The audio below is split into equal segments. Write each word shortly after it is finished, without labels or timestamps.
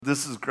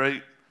This is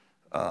great.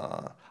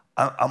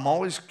 I'm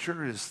always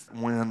curious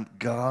when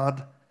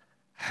God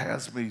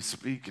has me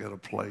speak at a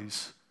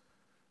place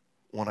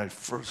when I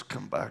first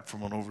come back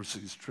from an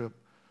overseas trip,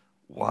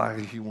 why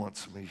he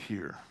wants me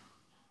here.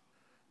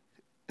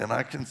 And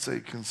I can say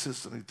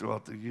consistently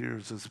throughout the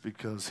years it's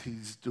because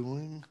he's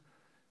doing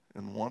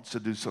and wants to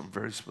do something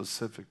very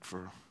specific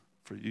for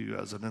you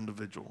as an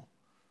individual.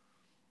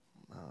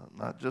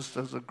 Not just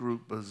as a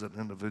group, but as an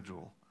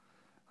individual.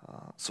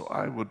 So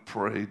I would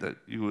pray that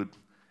you would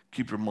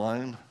keep your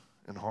mind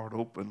and heart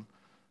open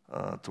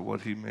to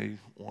what he may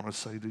want to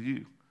say to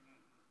you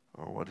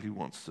or what he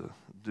wants to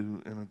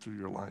do in and through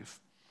your life.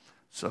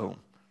 So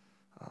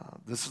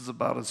this is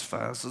about as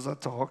fast as I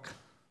talk.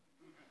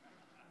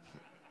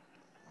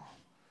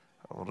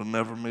 I would have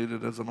never made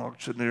it as an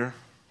auctioneer.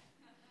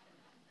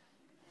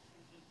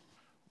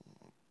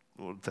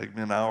 It would take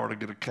me an hour to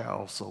get a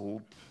cow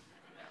sold.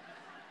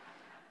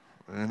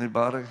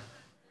 Anybody?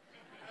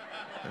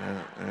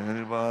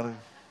 Anybody?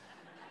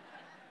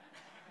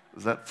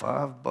 Is that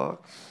 $5?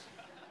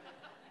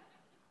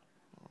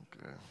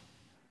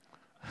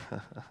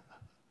 Okay.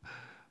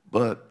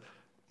 But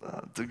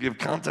to give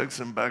context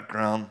and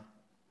background,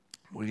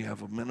 we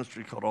have a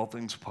ministry called All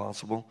Things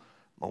Possible.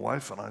 My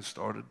wife and I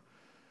started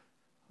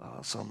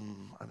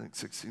I think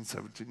 16,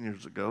 17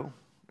 years ago,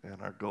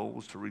 and our goal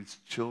was to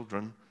reach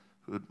children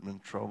who had been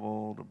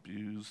troubled,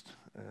 abused,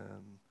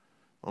 and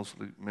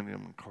mostly many of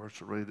them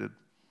incarcerated,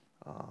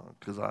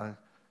 because I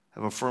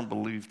have a firm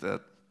belief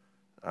that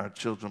our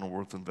children are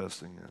worth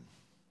investing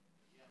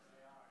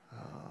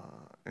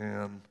in.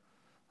 And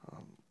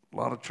a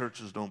lot of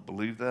churches don't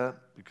believe that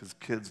because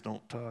kids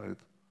don't tithe.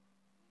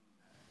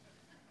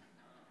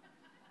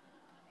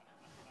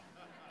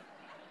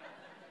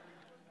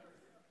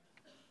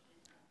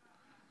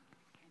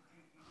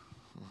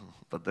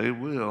 But they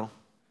will.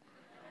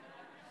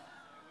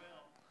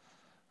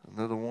 And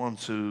they're the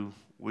ones who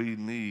we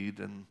need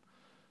and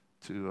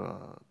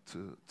to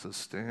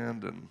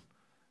stand and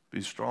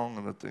be strong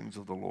in the things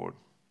of the Lord.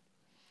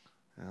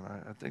 And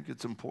I think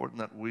it's important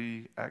that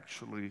we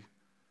actually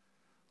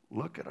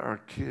look at our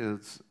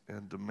kids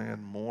and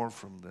demand more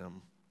from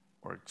them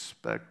or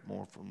expect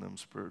more from them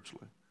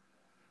spiritually.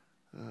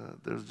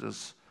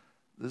 There's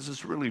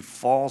this really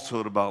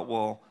falsehood about,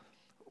 well,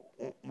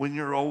 when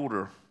you're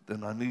older,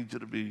 then I need you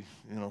to be,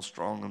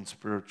 strong and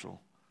spiritual.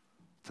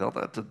 Tell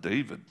that to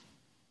David.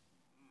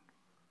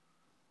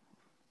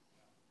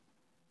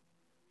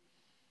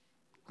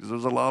 Because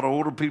there's a lot of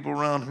older people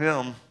around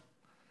him.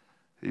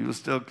 He was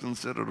still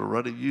considered a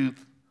ruddy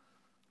youth,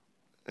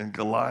 and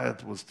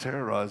Goliath was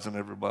terrorizing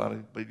everybody,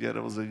 but yet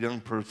it was a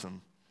young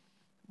person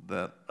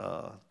that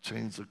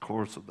changed the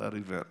course of that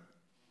event.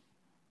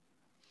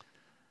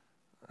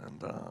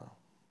 And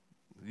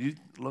you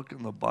look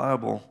in the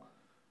Bible,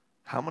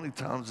 how many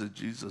times did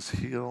Jesus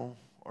heal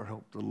or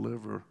help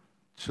deliver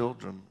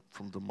children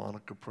from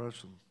demonic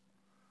oppression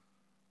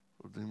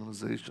or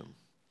demonization?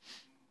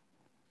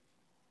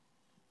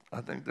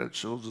 I think that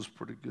shows us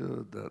pretty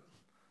good that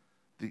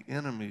the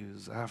enemy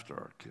is after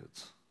our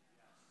kids.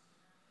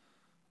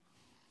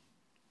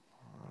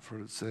 I've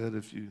heard it said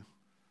if you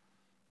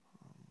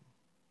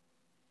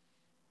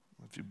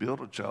build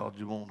a child,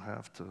 you won't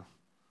have to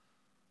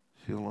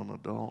heal an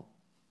adult.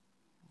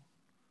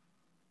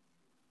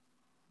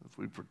 If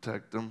we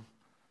protect them,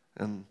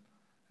 and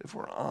if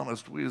we're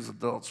honest, we as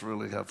adults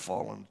really have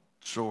fallen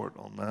short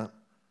on that,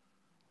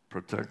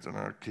 protecting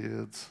our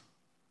kids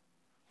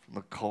from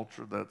the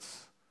culture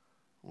that's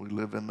we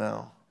live in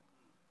now.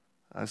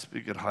 I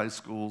speak at high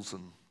schools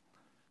and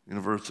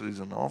universities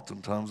and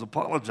oftentimes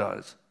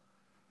apologize.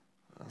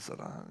 I said,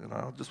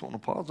 I just want to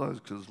apologize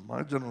because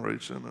my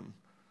generation and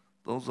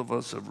those of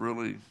us have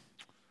we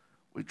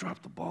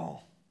dropped the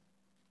ball.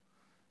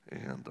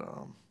 And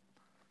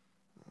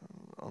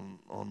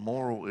on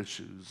moral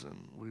issues,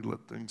 and we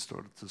let things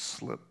start to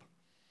slip.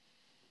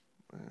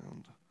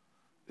 And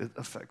it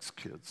affects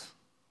kids.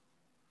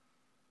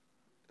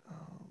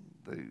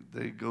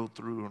 They go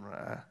through and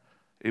are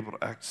able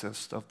to access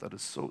stuff that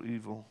is so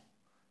evil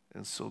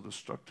and so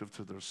destructive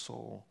to their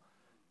soul.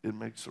 It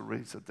makes a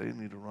race that they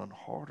need to run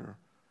harder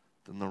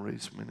than the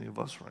race many of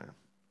us ran.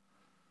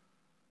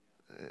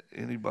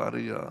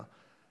 Anybody,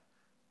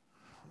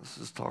 let's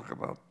just talk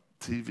about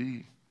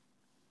TV.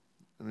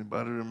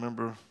 Anybody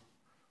remember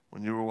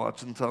when you were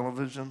watching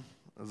television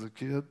as a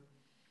kid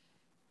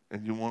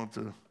and you wanted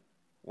to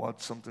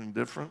watch something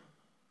different?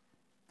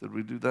 Did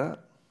we do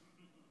that?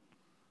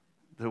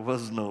 There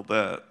was no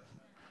that.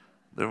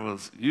 There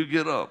was, you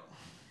get up.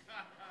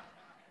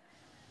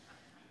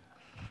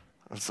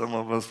 Or some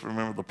of us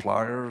remember the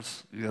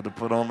pliers you had to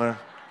put on there.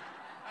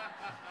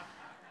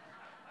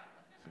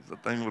 The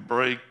thing would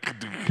break.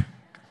 If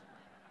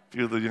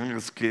you're the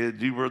youngest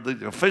kid, you were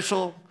the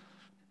official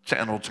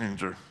channel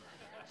changer.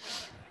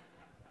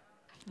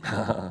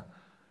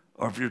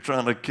 Or if you're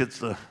trying to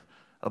catch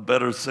a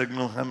better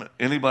signal,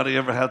 anybody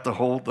ever had to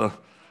hold the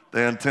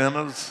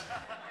antennas?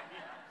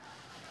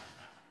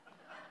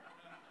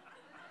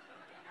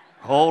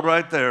 Hold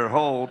right there,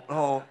 hold.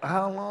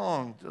 How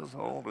long? Just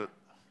hold it.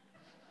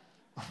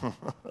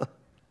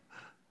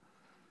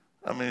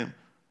 I mean,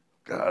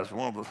 gosh,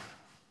 one of the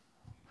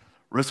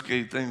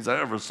risky things I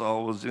ever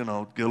saw was,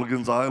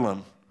 Gilligan's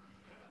Island,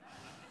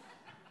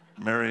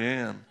 Mary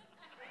Ann.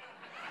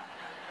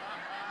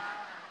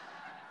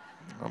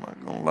 I'm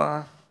not going to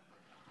lie.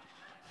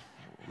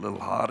 A little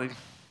hottie.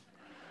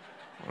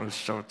 With his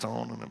shorts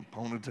on and them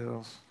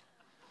ponytails.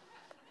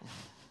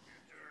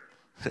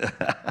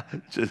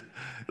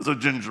 There's a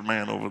ginger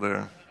man over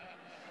there.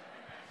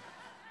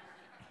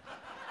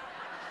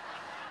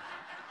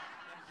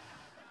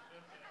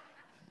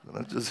 Did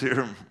I just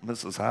hear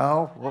Mrs.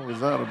 Howe? What was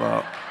that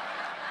about?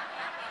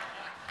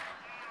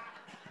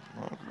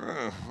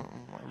 Okay.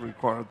 I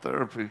require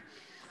therapy.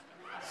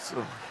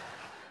 So,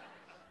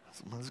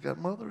 somebody's got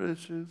mother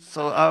issues.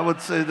 So I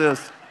would say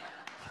this.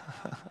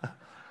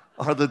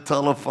 Or the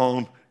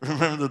telephone.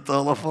 Remember the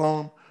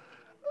telephone?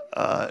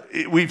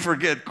 We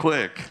forget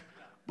quick.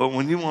 But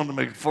when you wanted to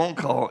make a phone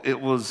call, it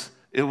was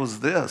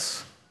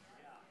this.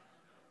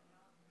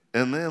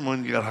 And then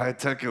when you got high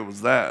tech, it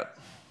was that.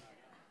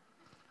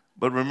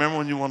 But remember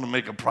when you wanted to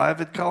make a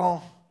private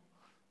call?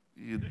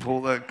 You'd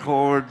pull that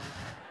cord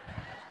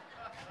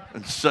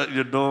and shut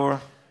your door.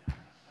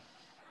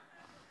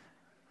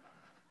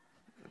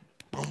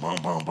 Boom, boom,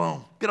 boom,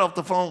 boom. Get off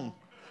the phone.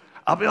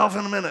 I'll be off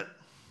in a minute.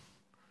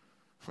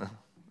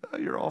 Oh,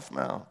 you're off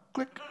now.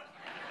 Click.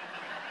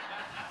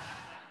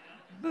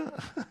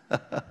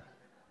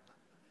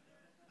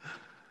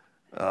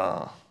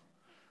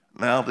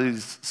 Now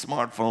these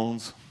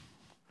smartphones,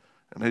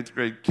 an 8th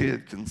grade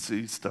kid can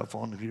see stuff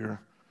on here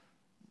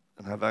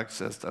and have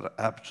access that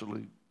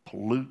actually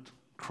pollute,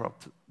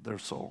 corrupt their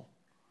soul,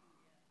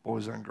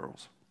 boys and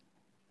girls.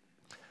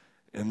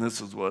 And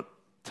this is what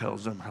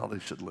tells them how they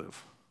should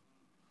live.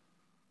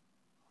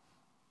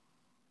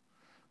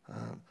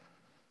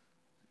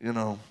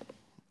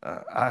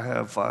 I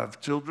have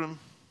 5 children,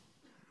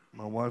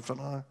 my wife and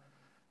I,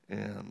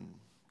 and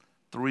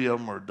 3 of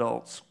them are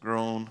adults,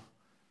 grown.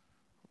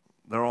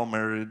 They're all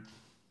married,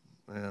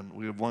 and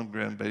we have 1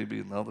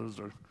 grandbaby, and the others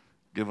are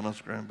giving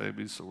us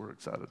grandbabies, so we're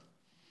excited.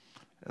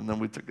 And then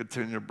we took a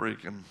 10-year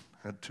break and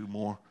had 2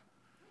 more.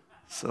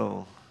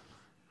 So,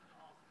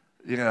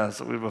 so we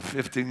have a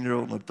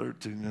 15-year-old and a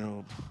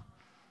 13-year-old.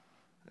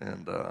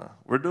 And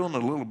we're doing a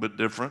little bit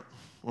different.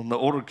 When the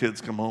older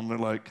kids come home, they're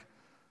like,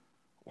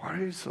 "Why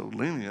are you so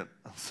lenient?"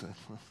 I said,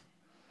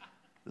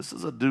 "This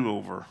is a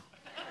do-over."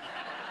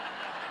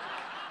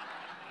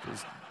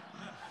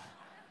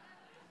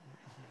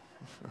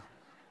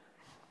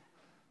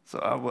 So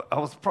I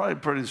was probably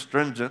pretty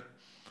stringent,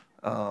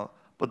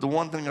 but the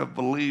one thing I've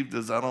believed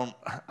is I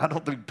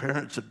don't think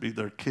parents should be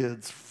their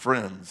kids'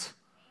 friends.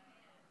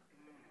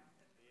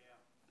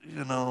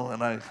 And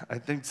I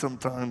think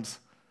sometimes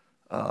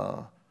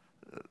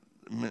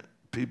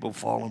people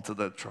fall into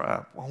that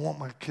trap. Well, I want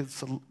my kids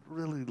to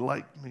really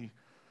like me.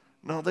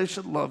 No, they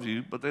should love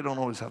you, but they don't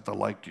always have to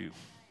like you.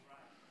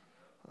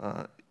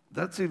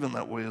 That's even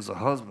that way as a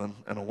husband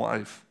and a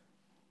wife.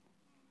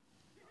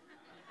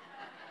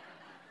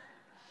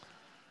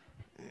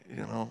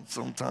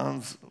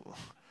 Sometimes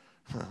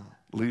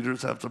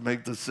leaders have to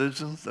make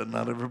decisions that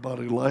not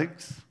everybody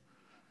likes.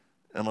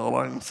 And all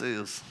I can say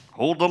is,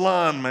 hold the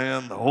line,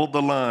 man, hold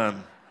the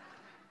line.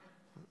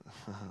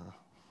 I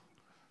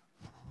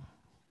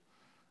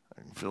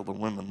can feel the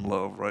women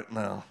love right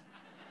now.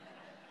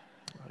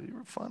 Oh, you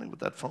were funny with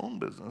that phone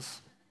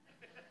business.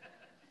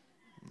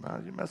 Now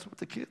you're messing with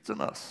the kids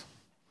and us.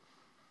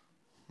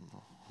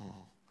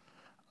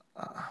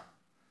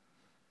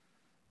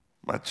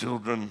 My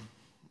children,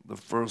 the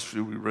first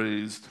few we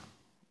raised,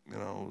 it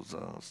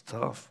was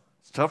tough.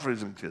 It's tough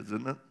raising kids,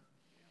 isn't it?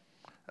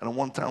 And at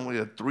one time we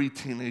had 3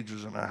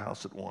 teenagers in our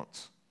house at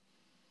once.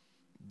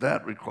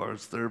 That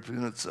requires therapy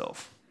in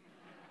itself.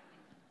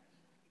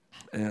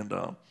 And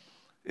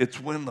it's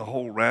when the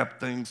whole rap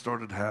thing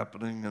started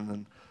happening, and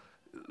then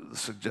the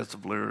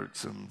suggestive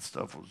lyrics and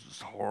stuff was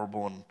just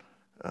horrible.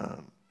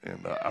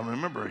 And I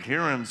remember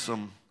hearing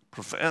some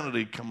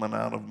profanity coming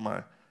out of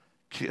my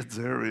kids'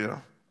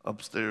 area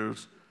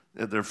upstairs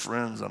at their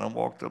friends, and I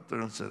walked up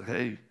there and said,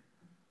 "Hey,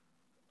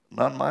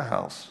 not in my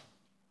house.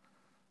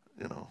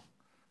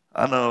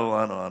 I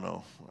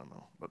know,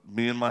 but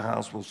me and my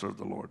house will serve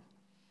the Lord."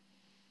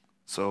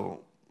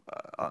 So,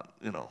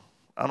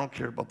 I don't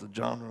care about the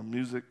genre of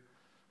music,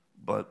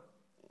 but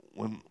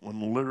when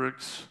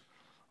lyrics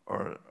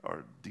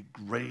are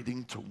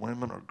degrading to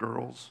women or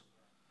girls,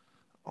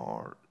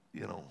 or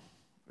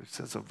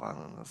excessive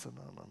violence, I said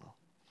no.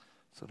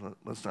 So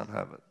let's not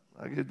have it.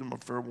 I gave them a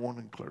fair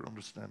warning, clear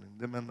understanding,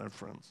 them and their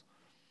friends.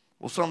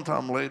 Well,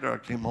 sometime later I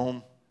came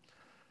home.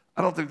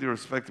 I don't think they were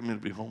expecting me to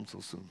be home so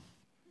soon.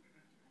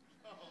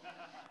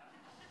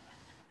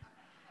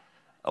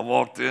 I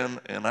walked in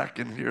and I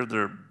can hear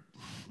their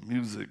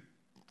music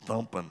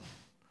thumping,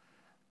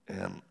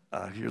 and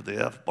I hear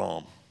the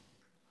F-bomb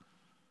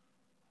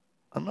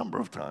a number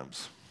of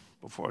times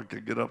before I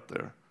could get up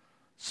there.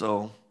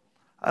 So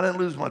I didn't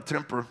lose my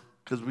temper,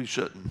 because we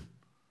shouldn't.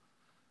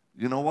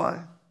 You know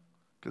why?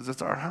 Because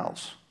it's our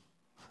house.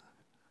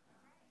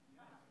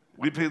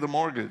 We pay the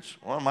mortgage.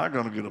 Why am I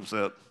going to get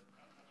upset?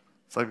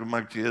 It's like when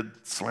my kid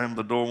slammed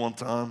the door one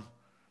time.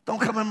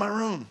 Don't come in my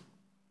room.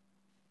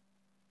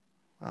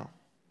 Well,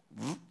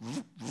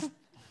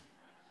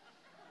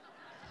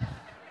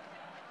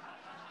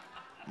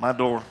 my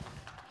door.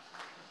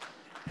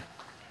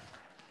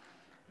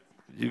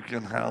 You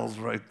can house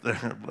right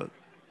there, but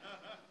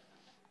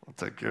I'll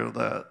take care of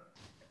that.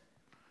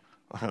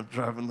 I was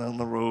driving down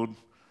the road.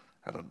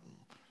 One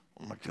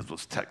of my kids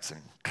was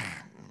texting.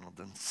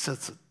 Then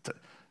sits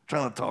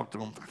trying to talk to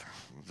him.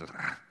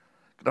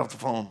 Get off the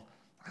phone.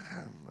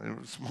 They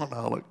were smart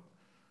aleck.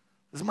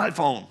 This is my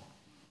phone.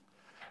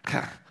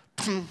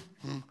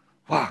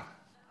 Wow.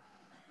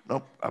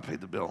 Nope, I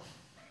paid the bill.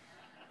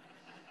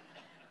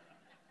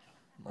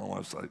 My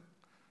wife's like,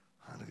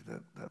 honey,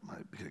 that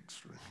might be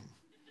extreme.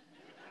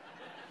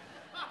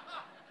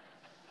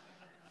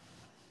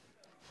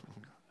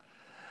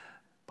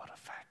 But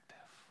effective.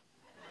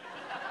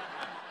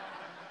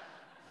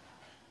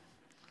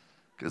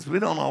 Because we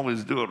don't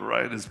always do it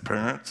right as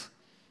parents.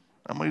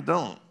 And we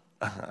don't.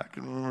 I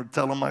can remember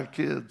telling my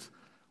kids,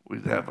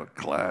 we'd have a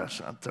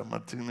clash. I'd tell my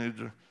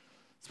teenager,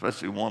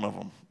 especially one of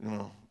them,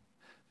 you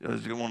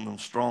get one of them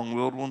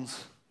strong-willed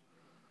ones.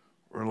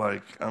 We're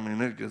like,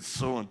 it gets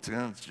so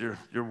intense.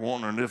 You're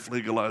wondering if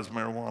legalized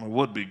marijuana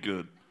would be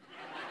good.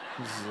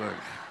 This is like,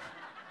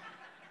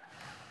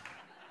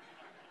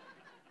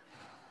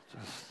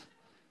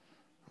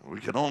 we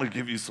can only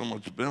give you so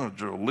much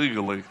Benadryl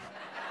legally.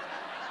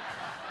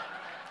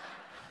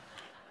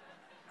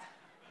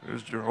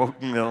 Here's your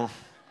oatmeal.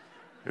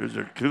 Here's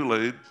your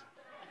Kool-Aid.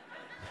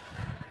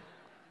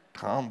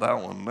 Calm that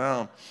one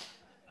down.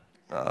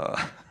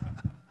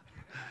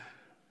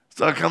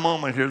 So I come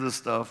home, I hear this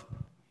stuff.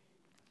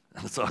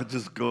 And so I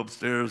just go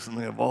upstairs, and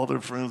they have all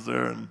their friends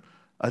there, and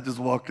I just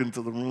walk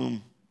into the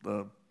room,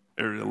 the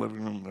area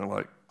living room, and they're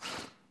like,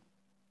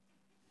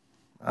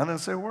 I didn't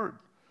say a word.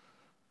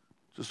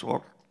 Just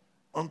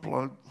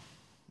unplug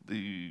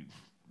the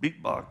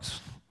beatbox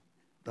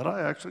that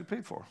I actually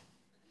paid for.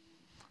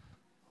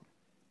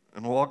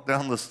 And walk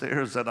down the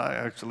stairs that I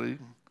actually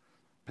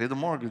paid the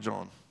mortgage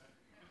on.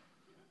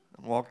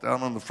 And walk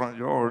down in the front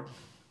yard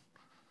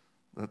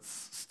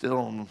that's still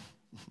on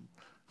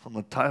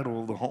the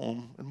title of the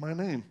home in my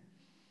name.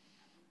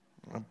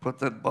 I put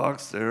that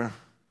box there.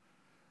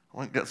 I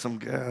went and got some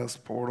gas,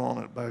 poured on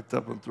it, backed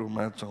up, and threw a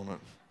match on it.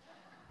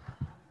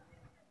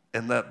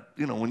 And that,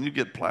 when you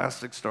get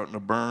plastic starting to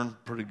burn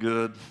pretty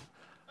good,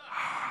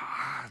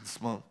 and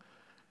smoke.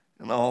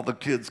 And all the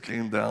kids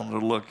came down, they're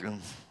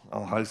looking,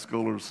 all high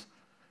schoolers.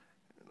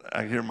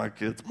 I hear my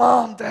kids,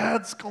 Mom,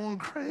 Dad's going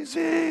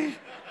crazy.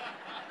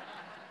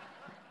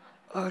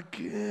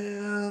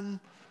 Again.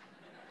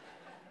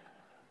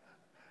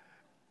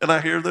 And I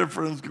hear their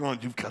friends going,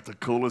 you've got the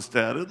coolest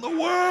dad in the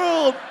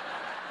world.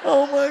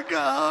 Oh my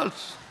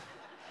gosh.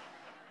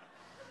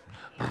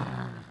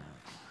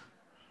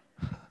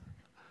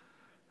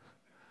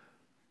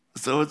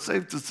 So it's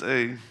safe to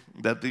say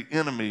that the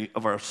enemy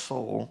of our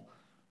soul,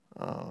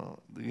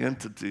 the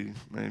entity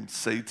named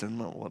Satan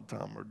at one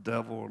time, or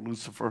devil, or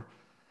Lucifer,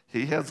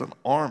 he has an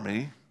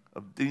army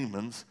of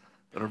demons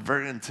that are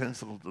very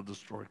intentional to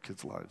destroy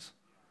kids' lives.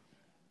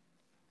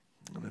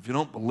 And if you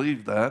don't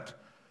believe that,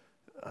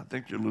 I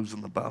think you're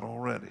losing the battle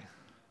already.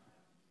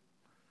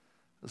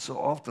 And so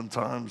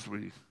oftentimes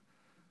we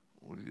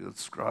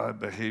ascribe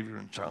behavior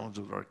and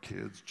challenges to our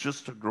kids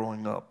just to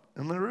growing up.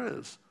 And there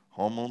is.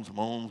 Hormones,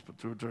 moans,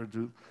 pituitary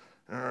tooth,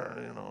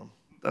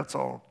 that's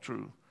all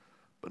true.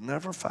 But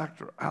never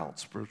factor out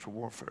spiritual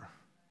warfare,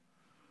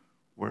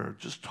 where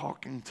just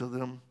talking to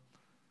them,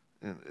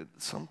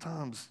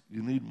 sometimes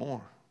you need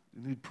more.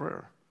 You need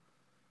prayer.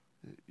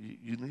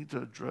 You need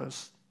to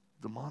address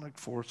demonic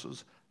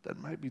forces that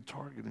might be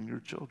targeting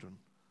your children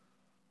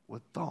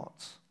with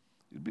thoughts.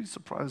 You'd be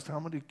surprised how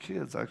many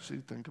kids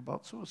actually think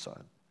about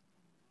suicide.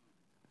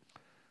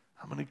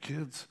 How many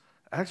kids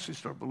actually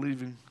start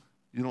believing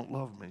you don't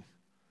love me.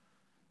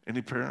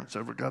 Any parents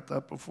ever got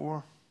that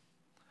before?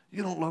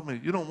 You don't love me.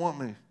 You don't want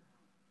me.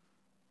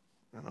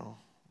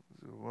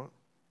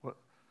 What?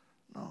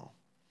 No.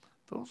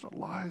 Those are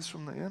lies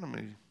from the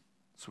enemy,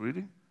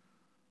 sweetie.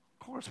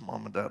 Of course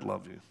Mom and Dad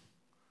love you.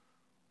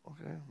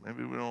 Okay,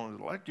 maybe we don't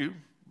like you,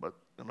 but,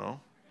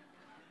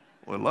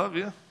 we love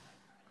you.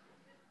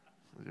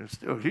 You're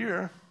still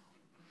here.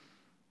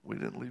 We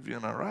didn't leave you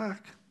in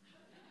Iraq.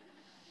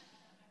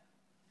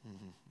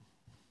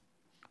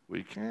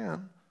 We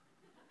can.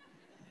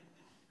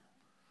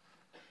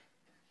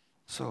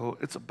 So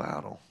it's a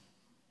battle.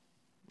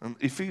 And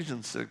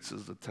Ephesians 6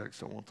 is the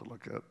text I want to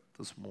look at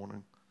this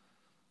morning.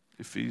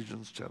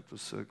 Ephesians chapter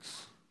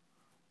 6,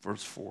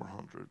 verse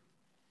 400.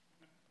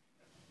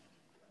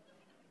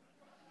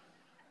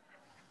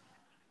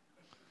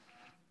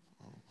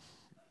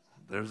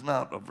 There's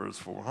not a verse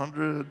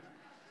 400,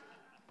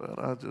 but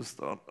I just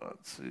thought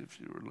I'd see if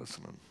you were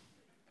listening.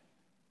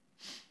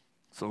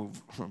 So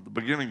the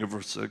beginning of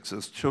verse 6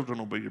 says, children,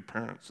 obey your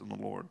parents in the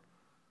Lord,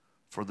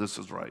 for this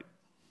is right.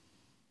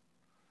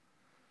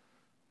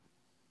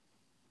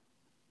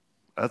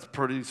 That's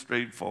pretty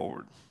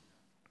straightforward.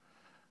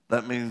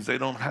 That means they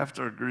don't have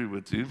to agree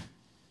with you.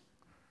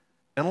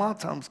 And a lot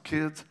of times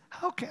kids,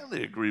 how can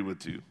they agree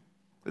with you?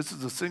 This is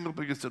the single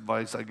biggest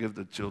advice I give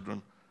to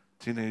children,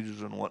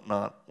 teenagers and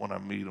whatnot when I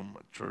meet them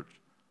at church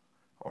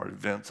or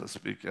events I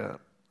speak at.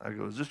 I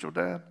go, is this your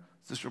dad?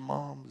 Is this your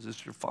mom? Is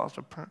this your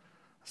foster parent?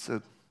 I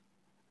said,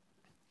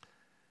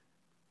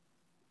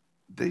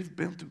 they've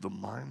been through the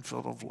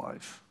minefield of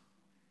life,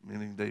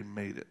 meaning they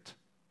made it.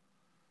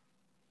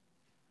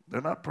 They're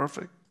not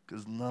perfect,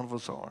 because none of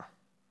us are.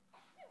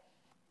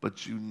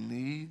 But you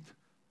need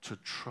to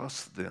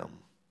trust them,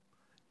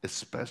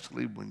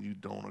 especially when you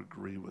don't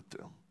agree with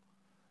them.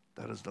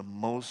 That is the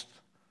most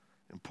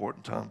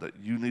important time that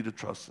you need to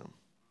trust them.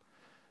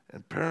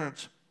 And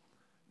parents,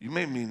 you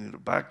may need to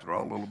backdraw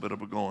a little bit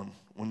of it going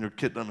when your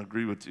kid doesn't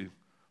agree with you.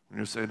 When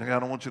you're saying, hey, I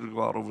don't want you to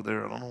go out over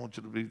there. I don't want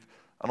you to go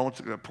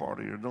to a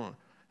party or doing.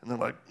 And they're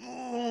like,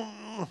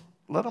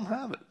 let them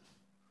have it.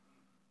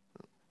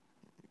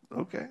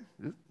 Okay,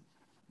 you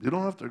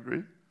don't have to agree.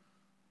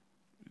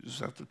 You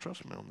just have to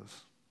trust me on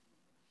this.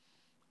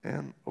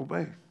 And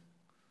obey.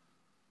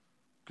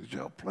 Because you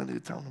have plenty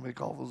of time to make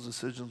all those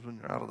decisions when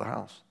you're out of the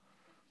house.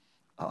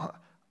 I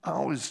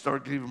always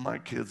start giving my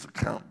kids a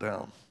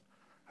countdown.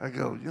 I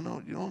go,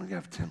 you only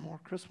have 10 more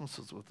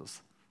Christmases with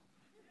us.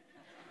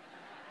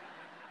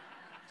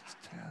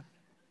 Just 10.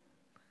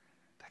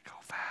 They go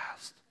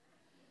fast.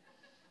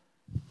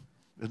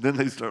 And then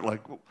they start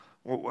like,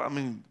 well, I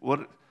mean,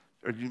 what,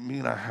 or you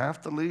mean I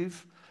have to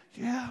leave?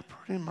 Yeah,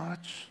 pretty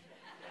much.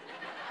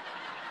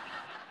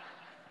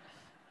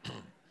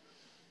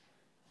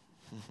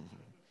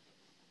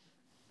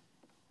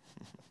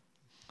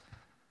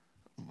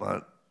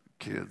 But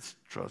kids,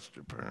 trust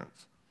your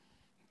parents.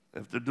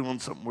 If they're doing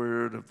something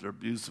weird, if they're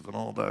abusive and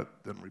all that,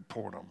 then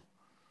report them.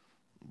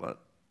 But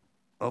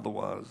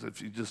otherwise,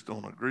 if you just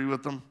don't agree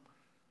with them,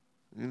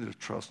 you need to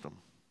trust them.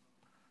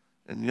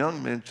 And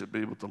young men should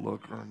be able to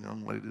look, or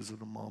young ladies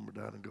at a mom or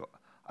dad and go,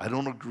 I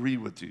don't agree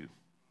with you.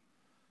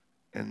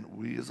 And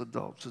we as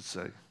adults should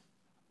say,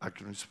 I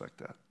can respect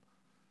that.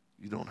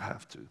 You don't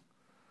have to.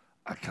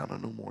 I kind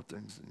of know more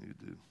things than you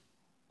do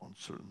on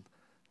certain,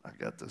 I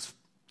got this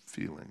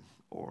feeling,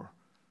 or,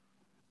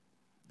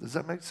 does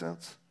that make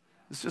sense?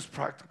 It's just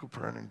practical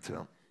parenting,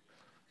 Tim.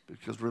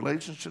 Because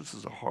relationships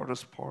is the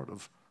hardest part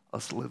of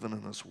us living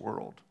in this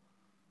world.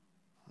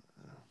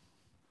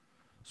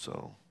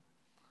 So,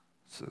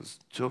 it says,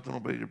 children,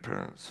 obey your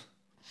parents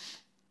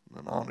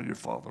and honor your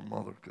father and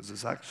mother, because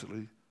it's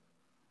actually,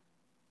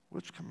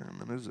 which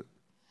commandment is it?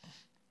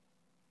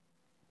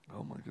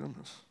 Oh my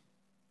goodness.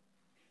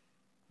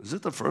 Is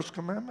it the first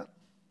commandment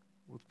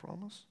with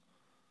promise?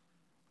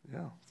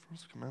 Yeah,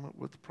 first commandment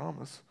with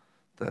promise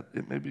that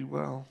it may be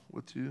well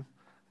with you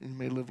and you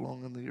may live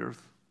long on the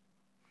earth.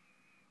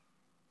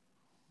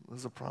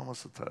 There's a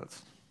promise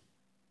attached.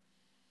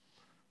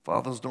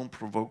 Fathers, don't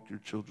provoke your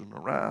children to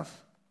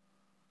wrath,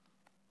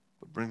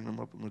 but bring them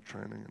up in the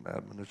training and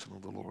admonition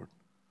of the Lord.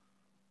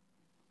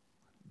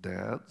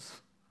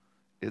 Dads,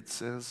 it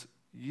says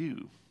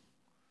you,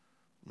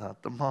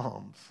 not the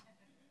moms.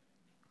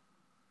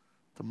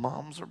 The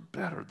moms are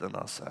better than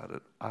us at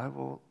it. I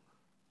will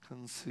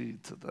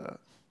concede to that.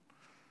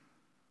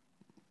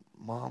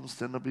 Moms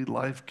tend to be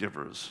life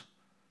givers.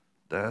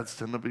 Dads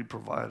tend to be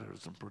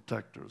providers and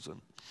protectors. And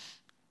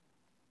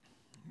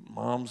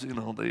moms,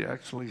 they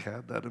actually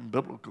had that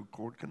umbilical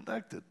cord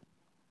connected.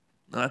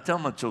 And I tell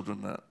my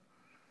children that.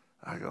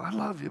 I go, I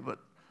love you, but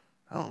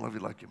I don't love you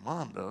like your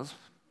mom does.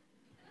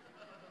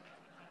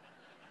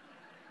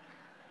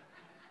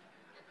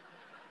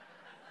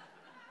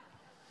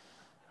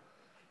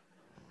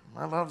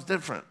 My love's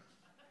different.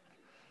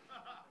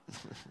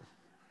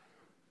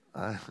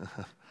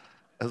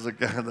 As a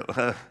guy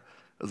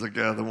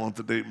that wanted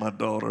to date my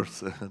daughter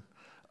said,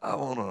 I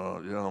want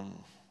to,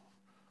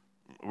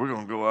 we're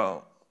going to go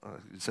out.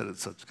 You said it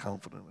such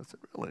confident. I said,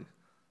 really?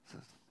 I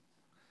said,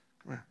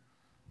 come here.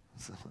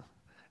 I said,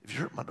 if you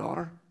hurt my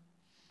daughter,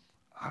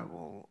 I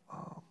will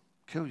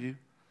kill you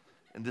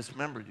and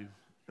dismember you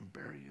and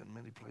bury you in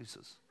many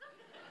places.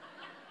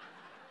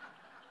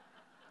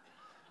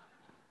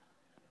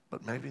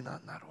 But maybe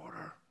not in that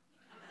order.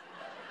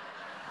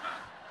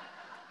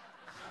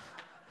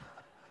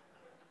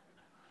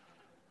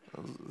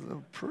 It was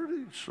a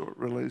pretty short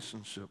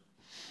relationship.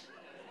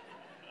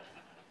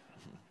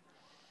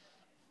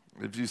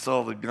 If you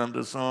saw the gun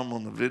disarm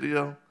on the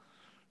video,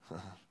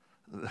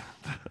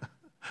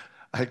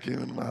 I came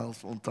into my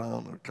house one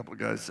time, there were a couple of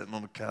guys sitting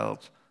on the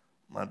couch,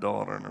 my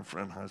daughter and her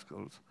friend, high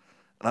schoolers.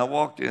 And I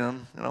walk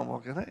in,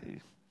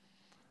 hey.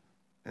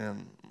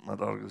 And my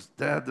daughter goes,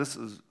 Dad, this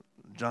is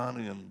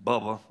Johnny and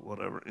Bubba,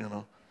 whatever,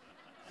 And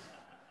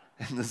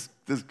this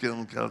kid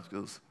on the couch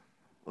goes,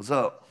 what's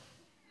up?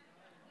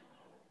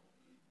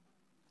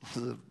 I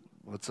said,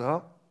 what's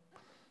up?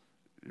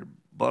 Your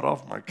butt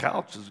off my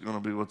couch is going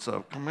to be what's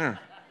up. Come here.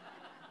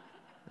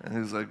 And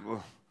he's like,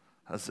 well,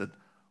 I said,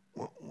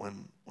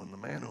 when the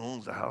man who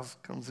owns the house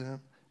comes in,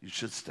 you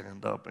should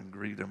stand up and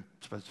greet him,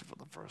 especially for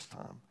the first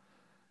time.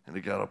 And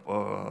he got up,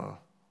 I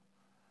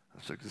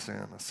shook his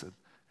hand. I said,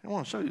 I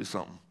want to show you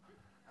something.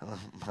 And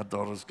my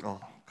daughter's going,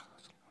 oh, God.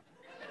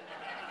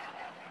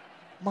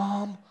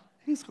 Mom,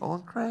 he's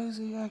going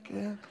crazy. I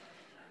can't.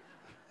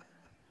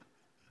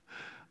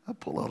 I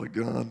pull out a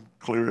gun,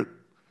 clear it,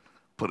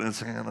 put it in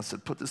his hand. I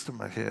said, put this to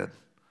my head.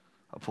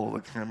 I pulled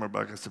the camera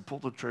back. I said, pull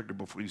the trigger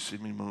before you see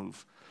me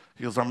move.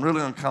 He goes, I'm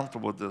really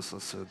uncomfortable with this. I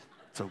said,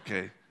 it's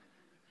okay.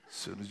 As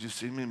soon as you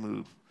see me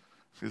move.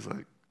 He's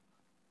like,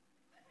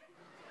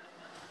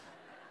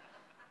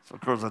 so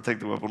of course I take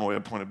the weapon away, I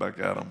point it back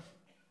at him.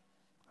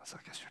 I said,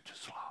 I guess you're too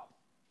slow.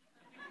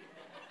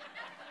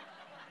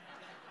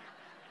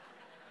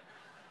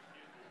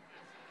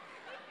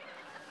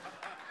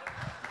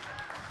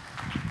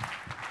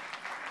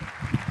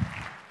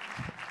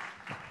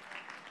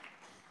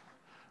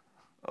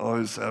 I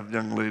always have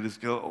young ladies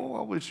go, oh,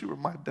 I wish you were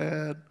my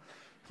dad.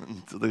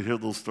 And so they hear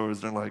those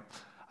stories, they're like,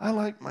 I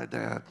like my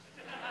dad.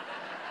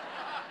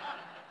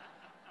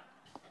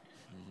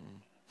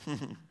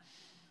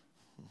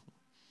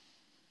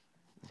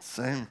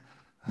 Same.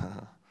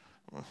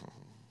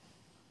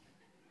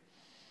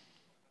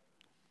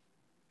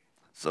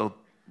 So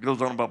it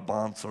goes on about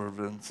bond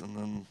servants and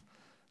then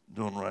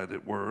doing right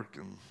at work.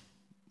 And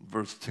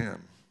verse 10 it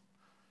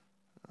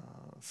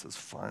says,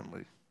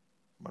 finally,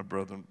 my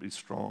brethren, be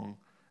strong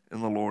in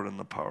the Lord and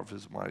the power of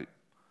his might.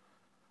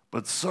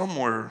 But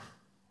somewhere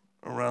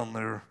around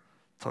there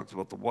talks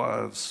about the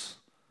wives.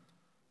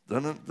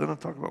 Doesn't it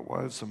talk about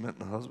wives submitting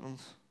to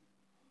husbands?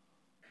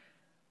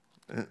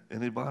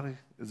 Anybody?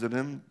 Is it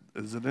in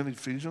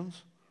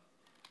Ephesians?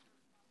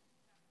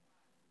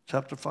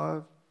 Chapter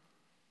 5?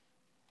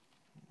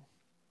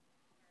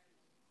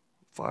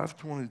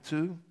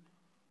 5:22?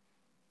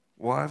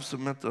 Wives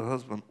submit to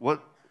husband.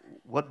 What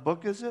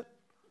book is it?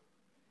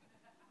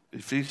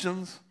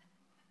 Ephesians?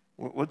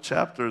 What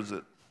chapter is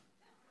it?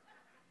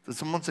 Did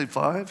someone say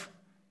 5?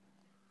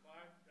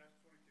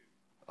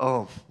 5-22.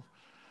 Oh.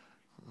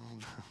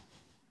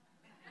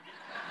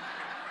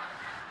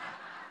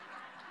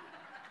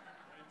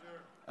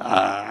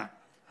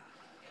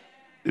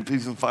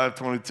 Ephesians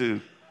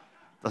 5:22.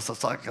 That's a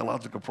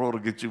psychological pro to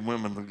get you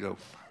women to go.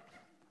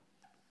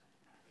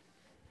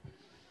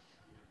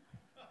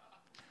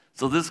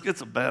 So this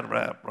gets a bad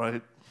rap,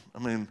 right? I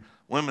mean,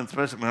 women,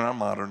 especially in our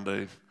modern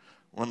day,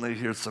 when they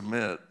hear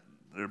submit,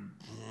 they're...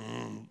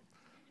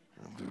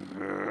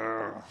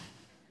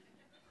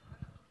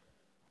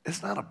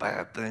 It's not a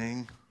bad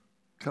thing.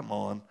 Come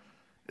on.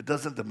 It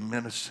doesn't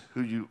diminish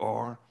who you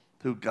are,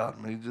 who God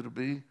made you to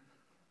be.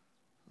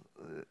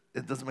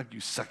 It doesn't make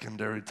you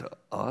secondary to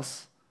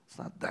us. It's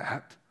not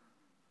that.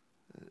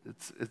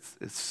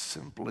 It's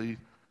simply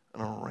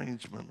an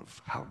arrangement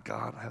of how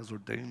God has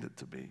ordained it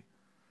to be.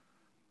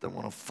 That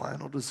when a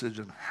final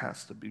decision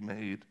has to be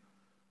made,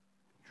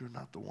 you're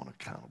not the one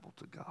accountable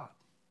to God.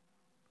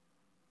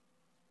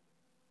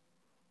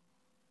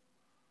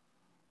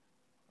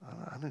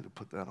 I need to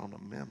put that on a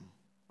meme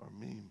or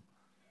meme,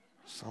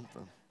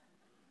 something.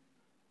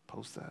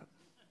 Post that.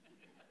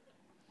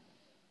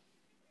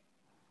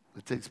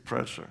 It takes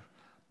pressure.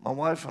 My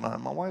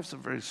wife's a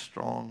very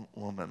strong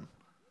woman.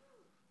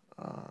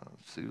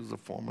 She was a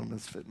former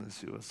Miss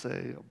Fitness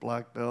USA, a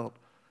black belt.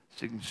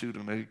 She can shoot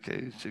an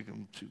AK. She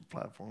can shoot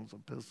platforms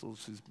and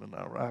pistols. She's been to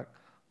Iraq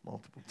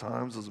multiple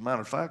times. As a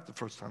matter of fact, the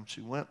first time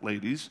she went,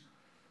 ladies,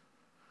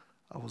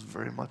 I was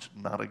very much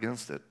not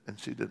against it, and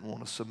she didn't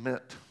want to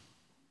submit.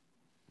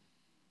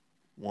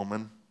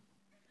 Woman.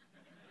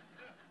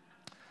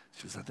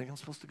 She said, I think I'm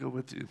supposed to go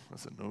with you. I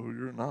said, no,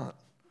 you're not.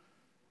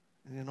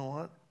 And you know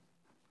what?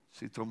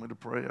 She told me to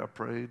pray. I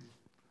prayed.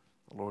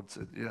 The Lord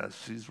said, yeah,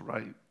 she's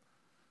right,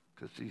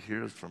 because she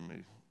hears from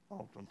me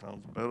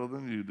oftentimes better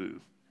than you do.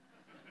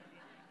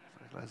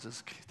 Like, let's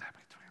just keep that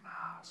between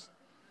us.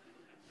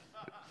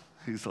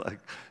 He's like,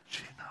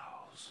 she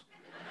knows.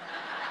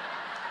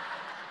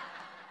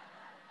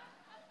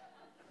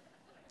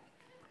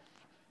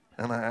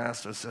 And I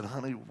asked her, I said,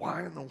 honey,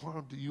 why in the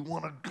world do you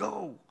want to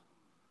go?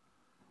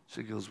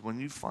 She goes, when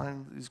you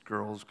find these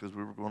girls, because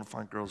we were going to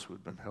find girls who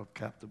had been held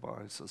captive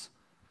by ISIS,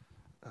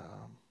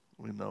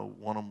 we know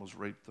one of them was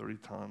raped 30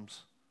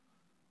 times.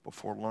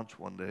 Before lunch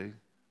one day,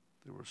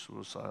 they were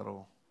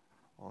suicidal,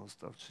 all this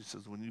stuff. She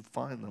says, when you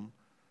find them,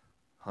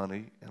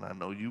 honey, and I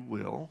know you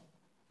will,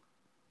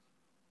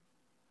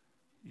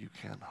 you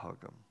can't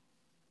hug them,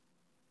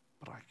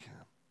 but I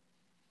can.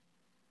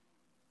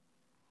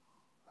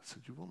 I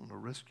said, you willing to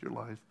risk your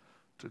life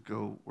to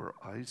go where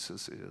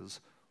ISIS is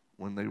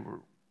when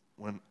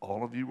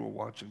all of you were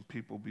watching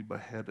people be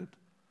beheaded?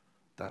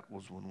 That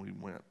was when we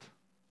went.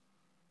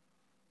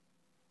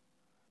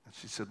 And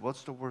she said,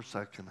 what's the worst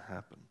that can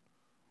happen?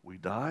 We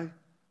die?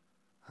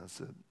 I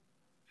said,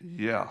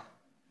 yeah,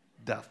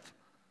 death.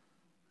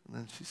 And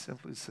then she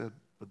simply said,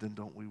 but then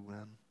don't we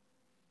win?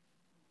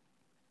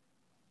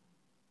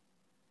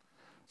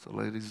 So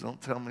ladies, don't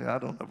tell me I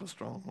don't have a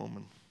strong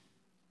woman.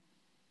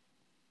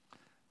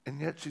 And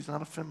yet she's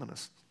not a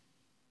feminist.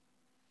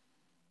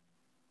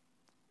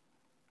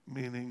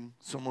 Meaning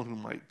someone who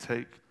might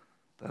take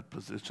that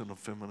position of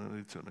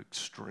femininity to an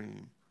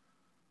extreme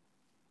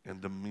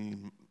and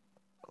demean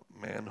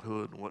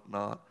manhood and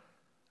whatnot.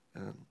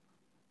 And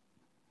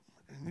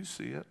you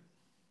see it.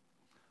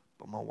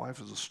 But my wife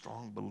is a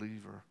strong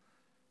believer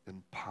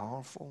in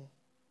powerful,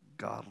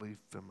 godly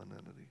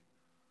femininity.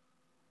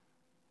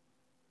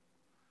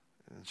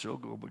 And she'll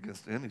go up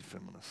against any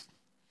feminist.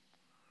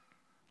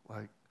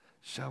 Like,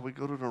 shall we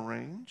go to the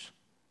range?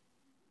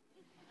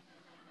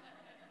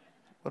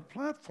 What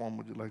platform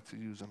would you like to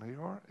use? An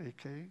AR,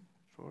 AK,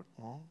 short,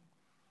 long,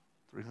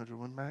 300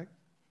 Win Mag?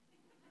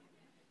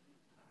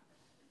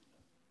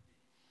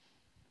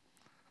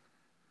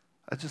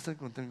 I just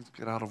think when things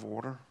get out of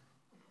order,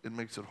 it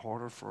makes it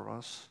harder for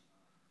us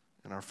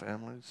and our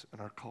families,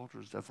 and our culture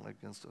is definitely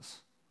against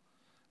us.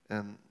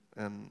 And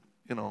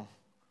you know,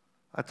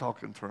 I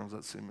talk in terms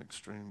that seem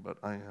extreme, but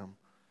I am.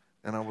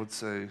 And I would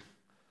say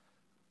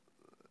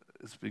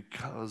it's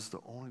because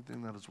the only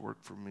thing that has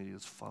worked for me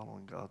is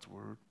following God's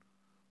word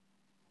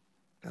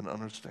and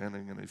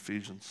understanding in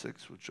Ephesians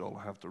 6, which y'all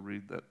have to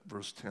read that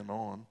verse 10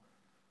 on,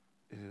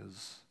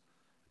 is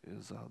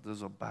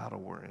there's a battle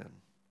we're in.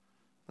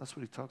 That's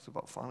what he talks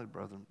about. Finally,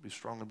 brethren, be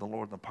strong in the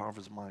Lord and the power of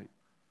his might,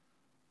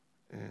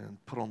 and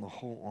put on the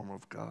whole armor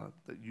of God,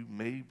 that you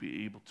may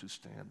be able to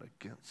stand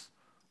against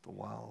the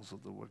wiles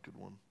of the wicked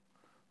one,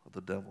 of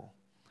the devil.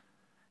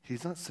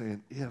 He's not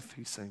saying if,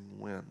 he's saying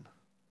when.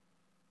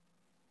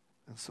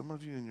 And some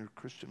of you in your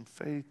Christian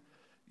faith,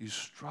 you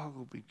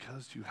struggle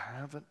because you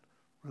haven't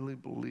really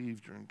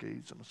believed you're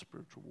engaged in a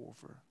spiritual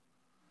warfare.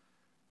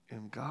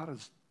 And God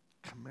is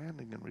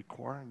commanding and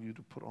requiring you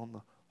to put on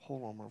the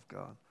whole armor of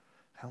God,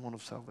 helmet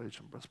of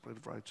salvation, breastplate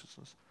of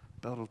righteousness,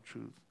 belt of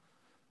truth,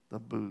 the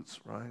boots,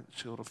 right?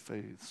 Shield of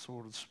faith,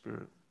 sword of the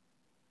Spirit.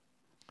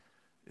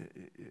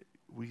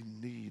 We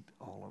need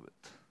all of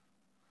it.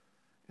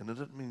 And it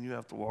doesn't mean you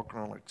have to walk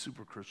around like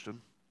super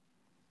Christian.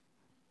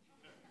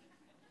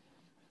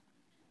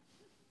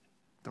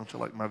 Don't you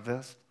like my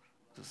vest?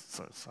 Just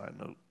a side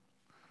note.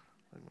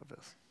 I like my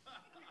vest.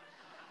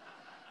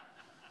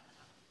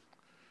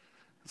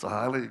 It's a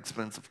highly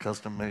expensive,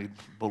 custom-made,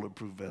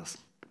 bulletproof vest.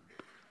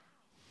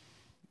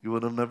 You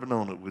would have never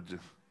known it, would you?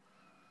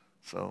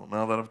 So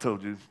now that I've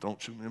told you,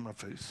 don't shoot me in my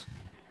face.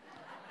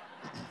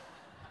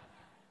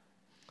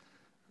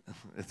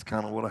 It's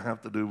kind of what I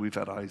have to do. We've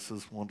had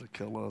ISIS want to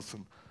kill us,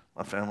 and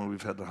my family,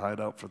 we've had to hide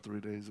out for 3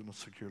 days in a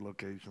secure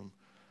location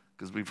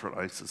because we've hurt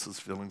ISIS's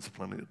feelings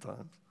plenty of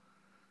times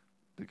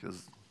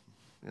because,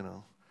 you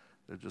know,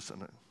 they're just a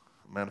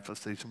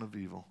manifestation of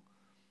evil.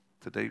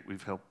 To date,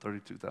 we've helped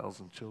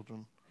 32,000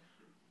 children.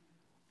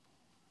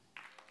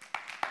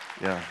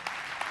 Yeah.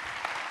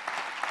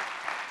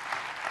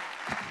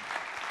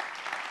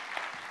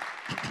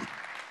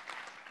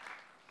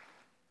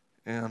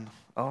 And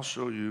I'll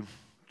show you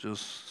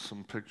just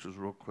some pictures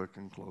real quick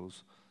and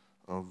close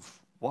of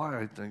why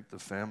I think the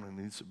family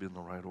needs to be in the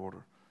right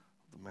order.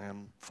 The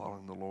man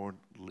following the Lord,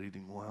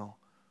 leading well,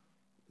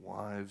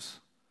 wives,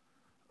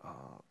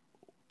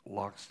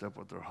 lockstep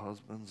with their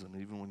husbands, and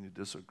even when you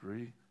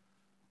disagree,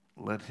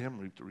 let him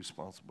reap the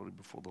responsibility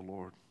before the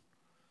Lord.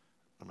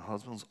 And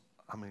husbands,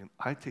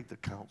 I take the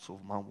counsel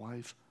of my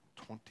wife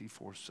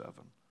 24/7.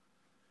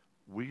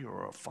 We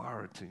are a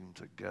fire team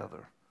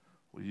together.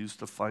 We used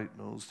to fight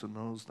nose to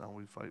nose, now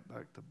we fight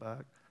back to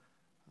back.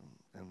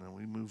 And then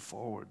we move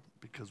forward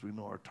because we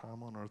know our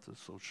time on earth is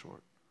so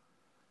short.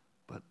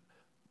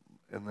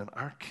 And then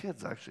our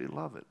kids actually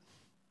love it.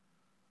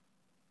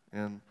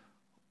 And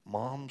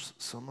moms,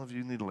 some of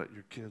you need to let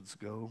your kids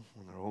go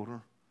when they're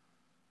older,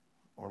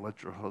 or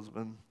let your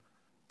husband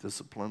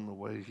discipline the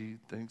way he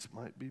thinks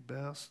might be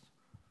best.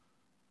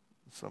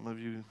 Some of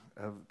you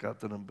have got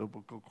that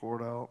umbilical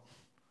cord out.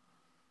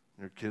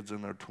 Your kids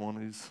in their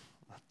 20s,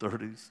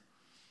 30s.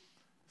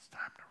 It's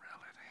time to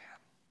reel it in.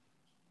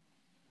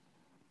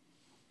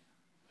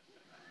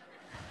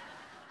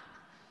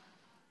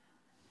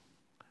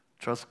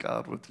 Trust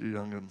God with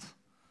your youngins,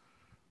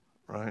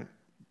 right?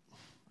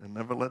 And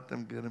never let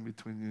them get in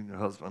between you and your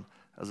husband.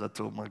 As I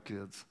told my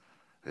kids,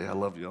 hey, I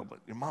love y'all, but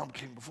your mom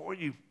came before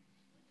you.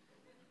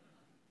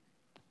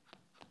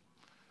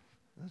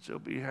 And she'll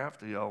be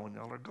after y'all when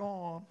y'all are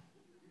gone.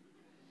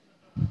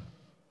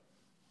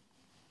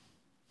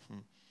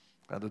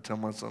 I had to tell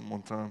my son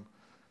one time,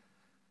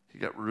 he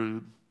got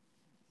rude,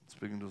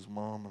 speaking to his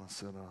mom, and I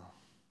said,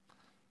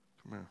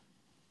 come here.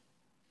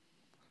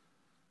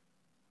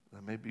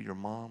 That may be your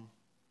mom.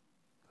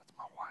 That's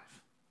my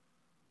wife.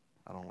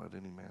 I don't let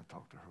any man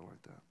talk to her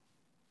like that.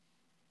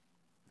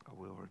 I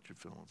will hurt your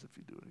feelings if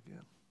you do it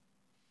again.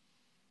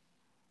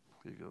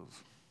 He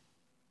goes,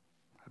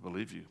 I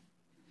believe you.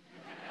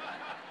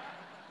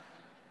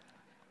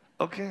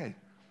 Okay.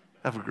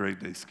 Have a great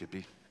day,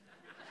 Skippy.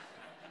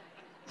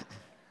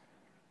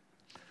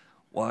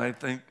 Why I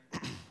think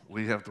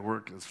we have to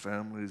work as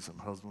families and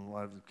husbands,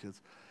 wives, and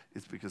kids,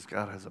 it's because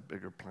God has a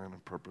bigger plan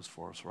and purpose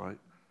for us, right?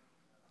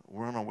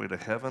 We're on our way to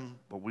heaven,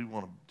 but we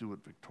want to do it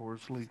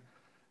victoriously.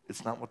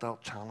 It's not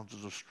without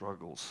challenges or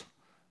struggles.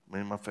 Me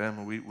and my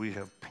family, we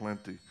have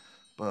plenty,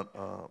 but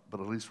at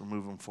least we're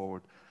moving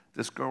forward.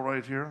 This girl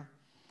right here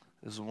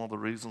is one of the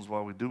reasons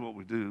why we do what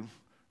we do.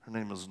 Her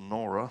name is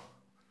Nora,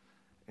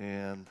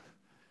 and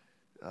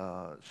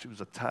she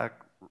was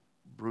attacked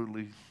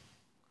brutally,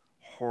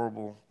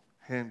 horrible,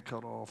 hand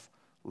cut off,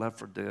 left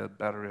for dead,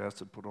 battery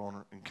acid put on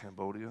her in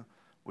Cambodia.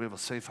 We have a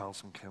safe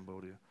house in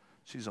Cambodia.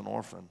 She's an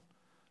orphan.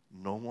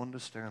 No one to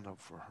stand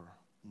up for her,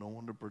 no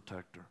one to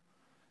protect her.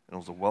 And it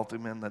was a wealthy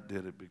man that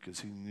did it because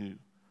he knew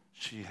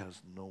she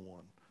has no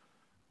one.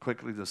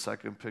 Quickly, the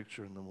second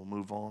picture, and then we'll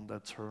move on.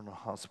 That's her in a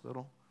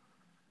hospital.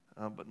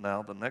 But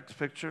now the next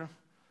picture,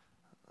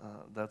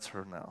 that's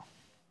her now.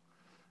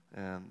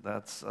 And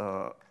that's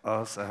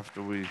us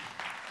after we,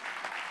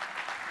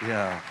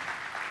 yeah.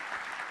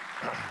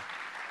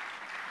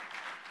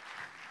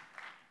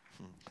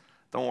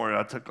 Don't worry,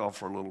 I took off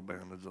her little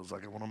bandage. I was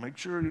like, I want to make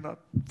sure you're not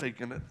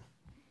faking it.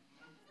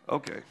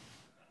 Okay.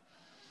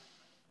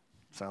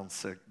 Sounds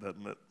sick,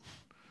 doesn't it?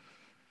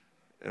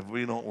 If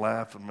we don't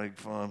laugh and make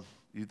fun,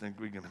 you think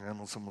we can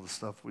handle some of the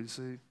stuff we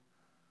see?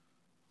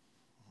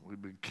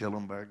 We've been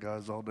killing bad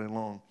guys all day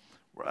long.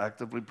 We're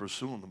actively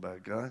pursuing the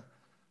bad guy.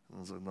 And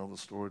there's another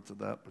story to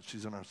that, but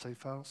she's in our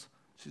safe house.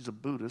 She's a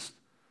Buddhist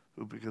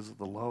who, because of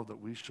the love that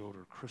we showed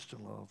her, Christian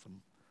love, and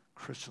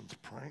Christians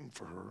praying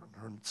for her and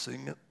her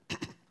seeing it,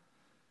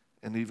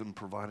 and even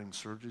providing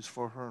surgeries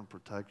for her and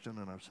protection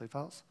in our safe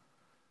house,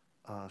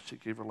 she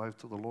gave her life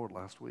to the Lord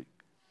last week.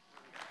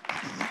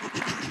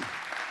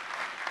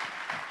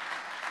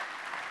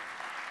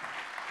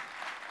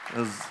 It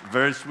was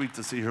very sweet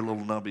to see her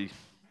little nubby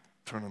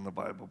turning the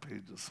Bible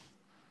pages.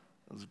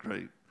 It was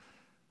great.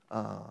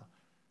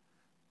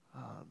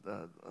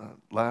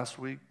 Last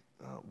week,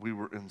 we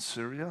were in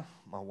Syria,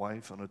 my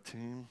wife and a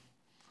team,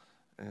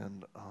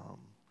 and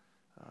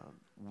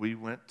we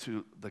went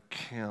to the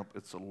camp.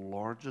 It's the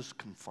largest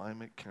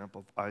confinement camp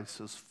of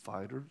ISIS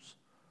fighters,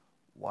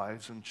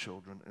 wives and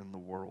children in the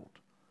world.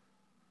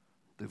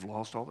 They've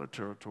lost all their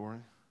territory,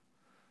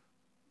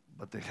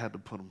 but they had to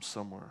put them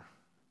somewhere.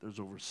 There's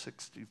over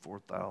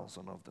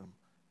 64,000 of them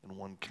in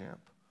one camp.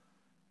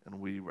 And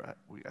we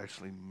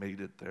actually made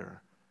it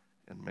there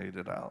and made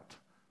it out,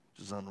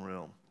 which is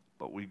unreal.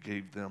 But we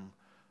gave them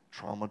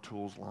trauma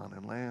tools, lion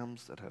and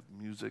lambs that have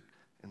music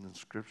and then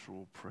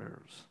scriptural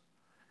prayers.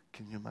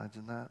 Can you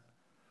imagine that?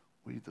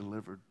 We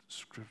delivered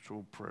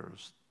scriptural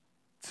prayers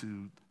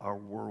to our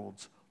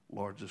world's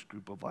largest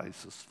group of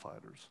ISIS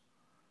fighters.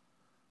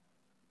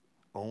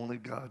 Only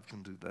God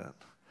can do that.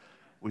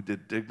 We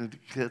did dignity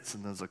kits,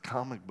 and there's a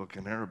comic book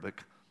in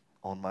Arabic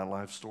on my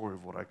life story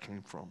of what I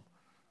came from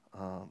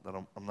that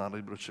I'm not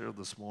able to share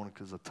this morning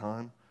because of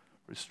time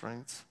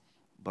restraints,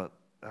 but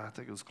I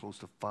think it was close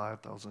to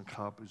 5,000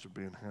 copies are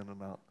being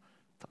handed out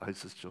to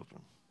ISIS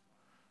children.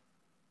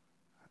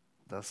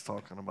 That's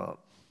talking about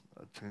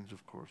a change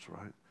of course,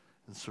 right?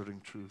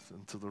 Inserting truth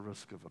into the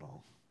risk of it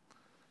all.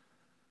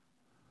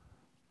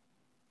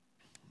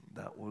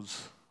 That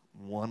was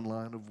one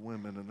line of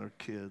women and their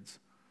kids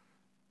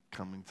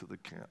coming to the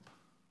camp.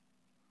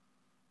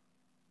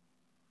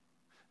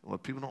 And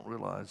what people don't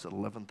realize, that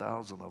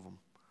 11,000 of them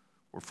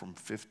were from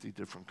 50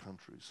 different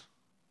countries.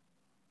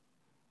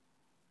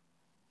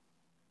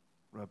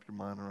 Wrap your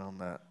mind around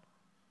that.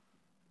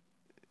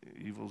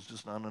 Evil's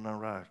just not in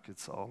Iraq.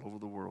 It's all over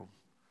the world.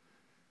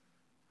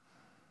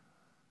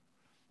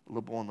 The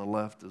little boy on the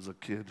left is a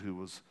kid who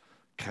was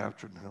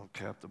captured and held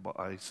captive by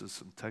ISIS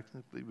and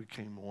technically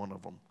became one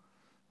of them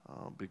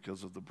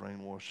because of the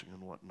brainwashing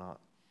and whatnot.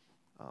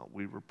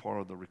 We were part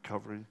of the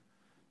recovery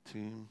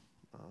team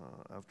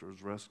after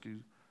his rescue,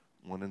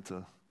 went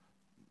into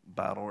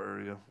battle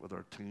area with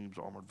our teams,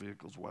 armored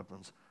vehicles,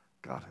 weapons,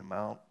 got him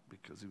out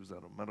because he was at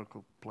a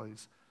medical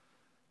place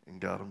and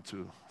got him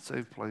to a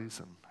safe place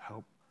and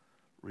helped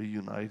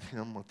reunite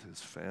him with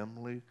his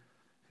family.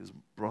 His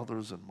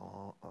brothers and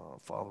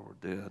father were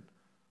dead,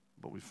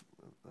 but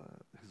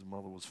his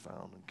mother was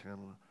found in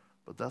Canada.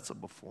 But that's a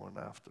before and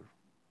after.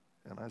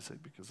 And I say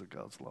because of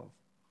God's love.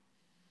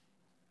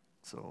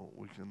 So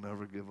we can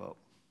never give up.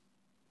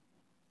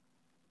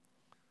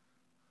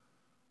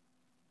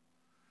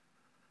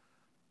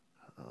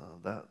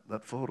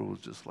 That photo was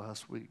just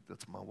last week.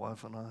 That's my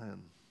wife and I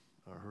and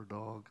her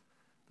dog.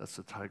 That's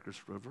the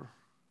Tigris River.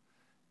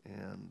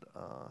 And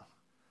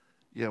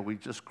yeah, we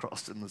just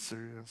crossed into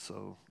Syria,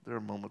 so there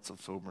are moments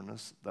of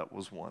soberness. That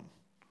was one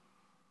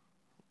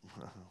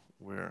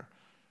where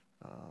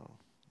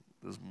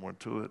there's more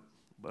to it,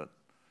 but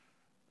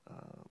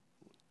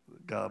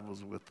God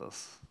was with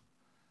us.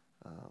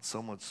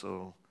 So much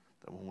so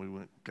that when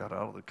we got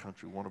out of the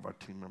country, one of our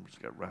team members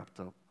got wrapped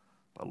up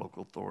by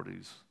local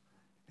authorities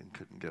and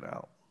couldn't get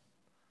out.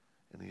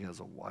 And he has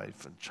a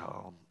wife and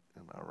child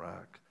in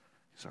Iraq.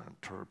 He's an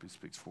Terp. He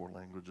speaks 4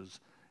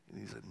 languages,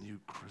 and he's a new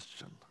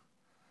Christian.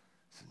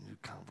 He's a new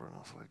convert. And I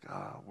was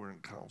like, we're in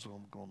council.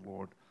 I'm going,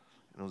 Lord.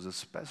 And it was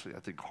especially, I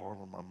think, hard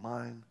on my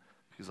mind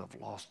because I've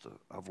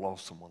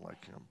lost someone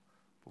like him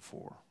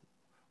before,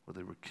 where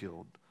they were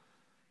killed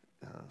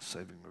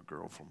saving a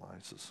girl from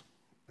ISIS.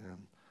 And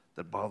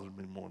that bothered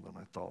me more than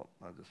I thought.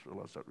 I just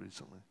realized that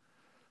recently.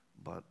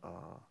 But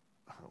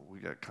we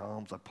got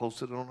comms. I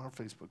posted it on our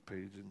Facebook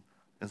page and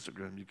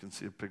Instagram. You can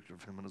see a picture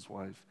of him and his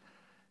wife.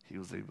 He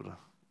was able to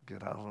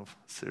get out of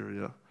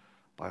Syria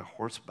by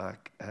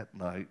horseback at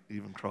night,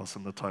 even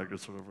crossing the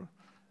Tigris River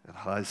at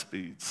high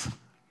speeds.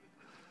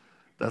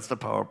 That's the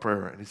power of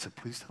prayer. And he said,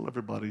 please tell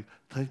everybody,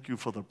 thank you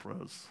for the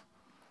prayers.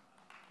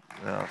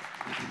 Yeah.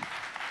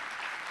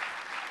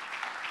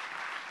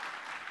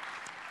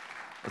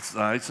 That's the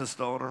nicest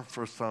daughter.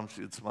 First time she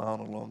had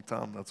smiled in a long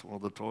time. That's one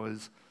of the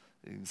toys.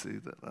 You can see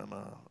that. And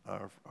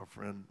our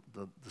friend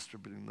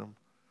distributing them.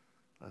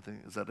 I think,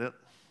 is that it?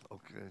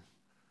 Okay.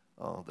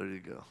 Oh, there you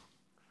go.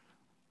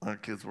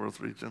 Aren't kids worth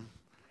reaching?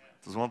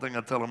 There's one thing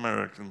I tell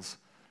Americans.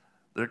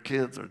 Their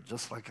kids are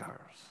just like ours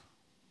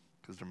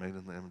because they're made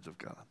in the image of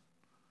God.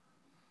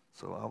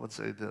 So I would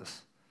say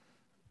this.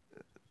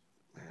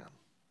 Man,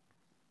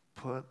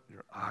 put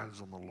your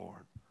eyes on the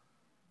Lord.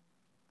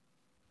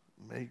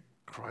 Make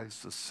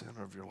Christ the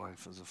center of your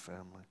life as a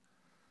family.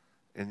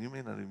 And you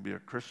may not even be a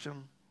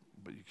Christian,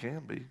 but you can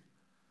be.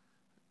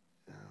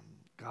 And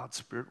God's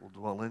Spirit will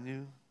dwell in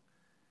you.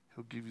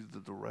 He'll give you the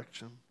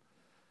direction.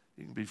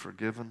 You can be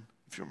forgiven.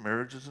 If your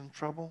marriage is in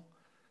trouble,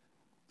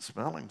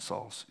 smelling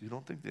sauce, you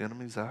don't think the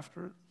enemy's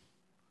after it?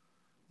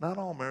 Not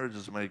all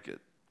marriages make it,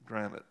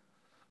 granted,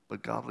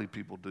 but godly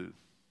people do.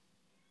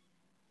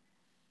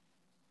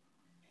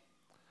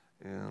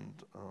 And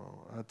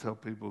I tell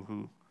people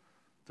who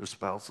their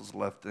spouses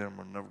left them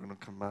or never going to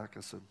come back,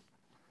 I said,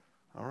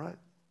 all right,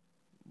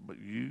 but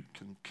you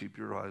can keep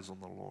your eyes on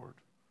the Lord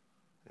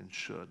and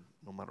should,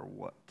 no matter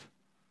what,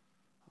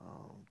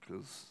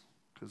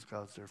 because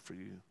God's there for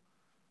you.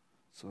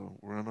 So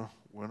we're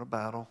in a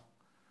battle,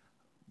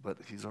 but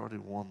he's already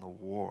won the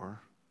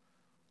war.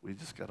 We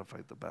just got to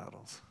fight the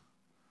battles.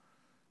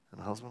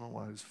 And husband and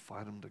wives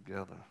fight them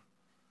together.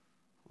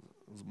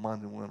 It was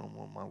mind and went on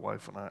when my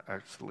wife and I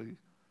actually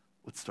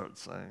would start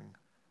saying,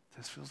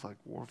 this feels like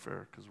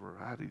warfare because we're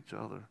at each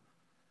other.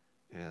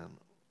 And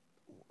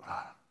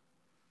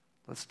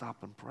let's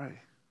stop and pray.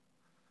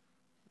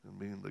 And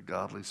being the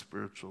godly,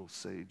 spiritual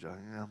sage I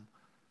am,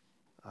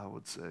 I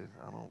would say,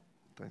 I don't,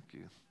 thank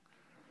you.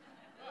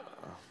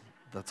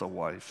 That's a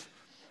wife.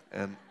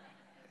 And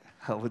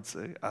I would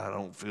say, I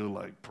don't feel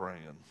like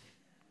praying.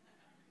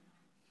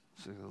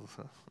 She goes,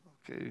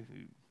 okay,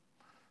 you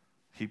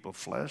heap of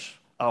flesh,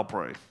 I'll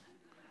pray.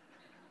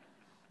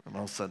 And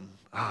all of a sudden,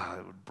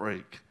 it would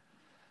break.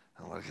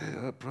 I'm like, hey,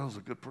 that prayer's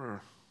a good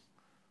prayer.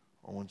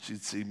 Or when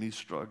she'd see me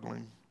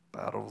struggling,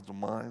 battle of the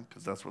mind,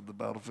 because that's what the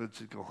battlefield,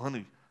 she'd go,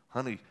 honey,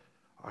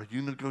 are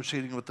you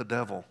negotiating with the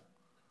devil?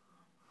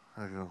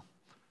 I go,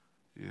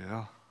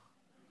 yeah.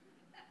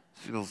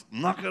 She goes,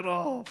 knock it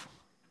off.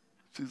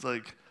 She's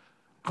like,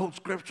 quote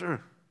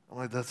scripture. I'm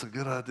like, that's a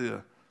good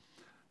idea.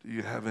 Do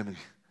you have any?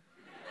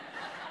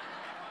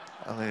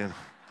 I mean,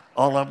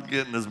 all I'm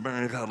getting is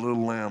Mary got a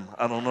little lamb.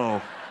 I don't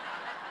know.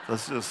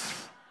 That's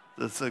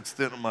the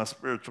extent of my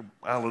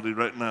spirituality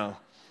right now.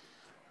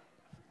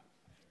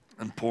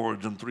 And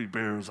porridge and 3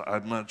 bears,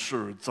 I'm not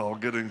sure. It's all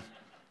getting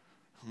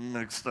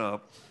mixed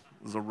up.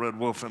 There's a red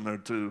wolf in there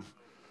too.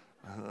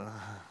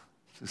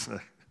 She's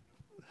like,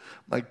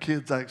 my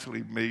kids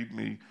actually made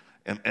me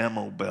an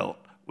ammo belt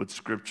with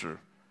scripture.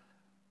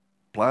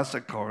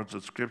 Plastic cards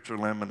with scripture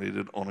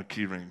laminated on a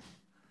key ring.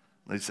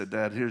 They said,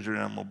 Dad, here's your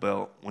ammo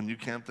belt. When you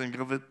can't think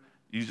of it,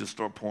 you just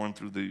start pouring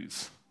through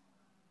these.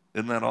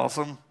 Isn't that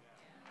awesome?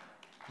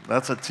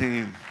 That's a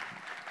team.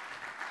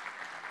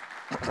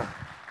 Well,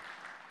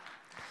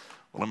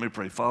 let me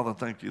pray. Father,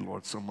 thank you,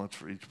 Lord, so much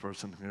for each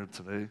person here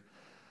today.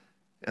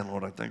 And,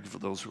 Lord, I thank you for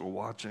those who are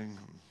watching.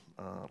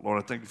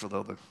 Lord, I thank you for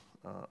the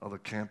other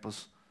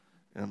campus.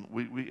 And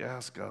we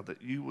ask, God,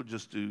 that you would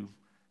just do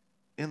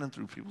in and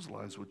through people's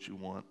lives what you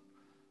want.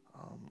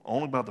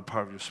 Only by the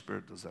power of your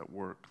Spirit does that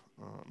work.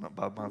 Not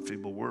by my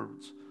feeble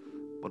words,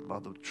 but by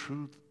the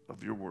truth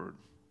of your word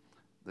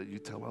that you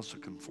tell us to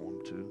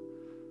conform to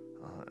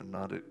and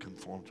not it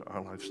conform to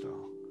our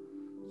lifestyle.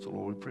 So,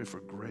 Lord, we pray for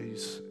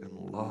grace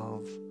and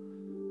love.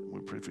 And we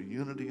pray for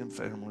unity in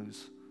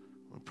families.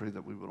 We pray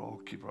that we would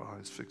all keep our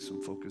eyes fixed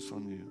and focused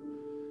on you.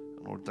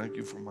 And, Lord, thank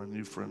you for my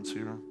new friends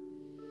here.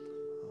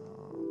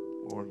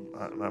 Lord,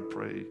 I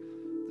pray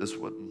this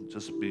wouldn't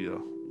just be a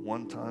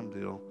one-time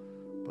deal,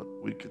 but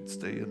we could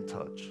stay in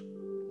touch,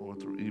 Lord,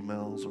 through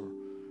emails or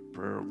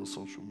prayer or the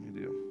social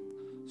media.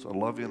 So I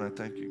love you and I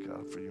thank you,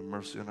 God, for your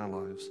mercy in our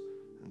lives.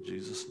 In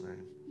Jesus'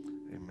 name,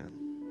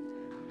 amen.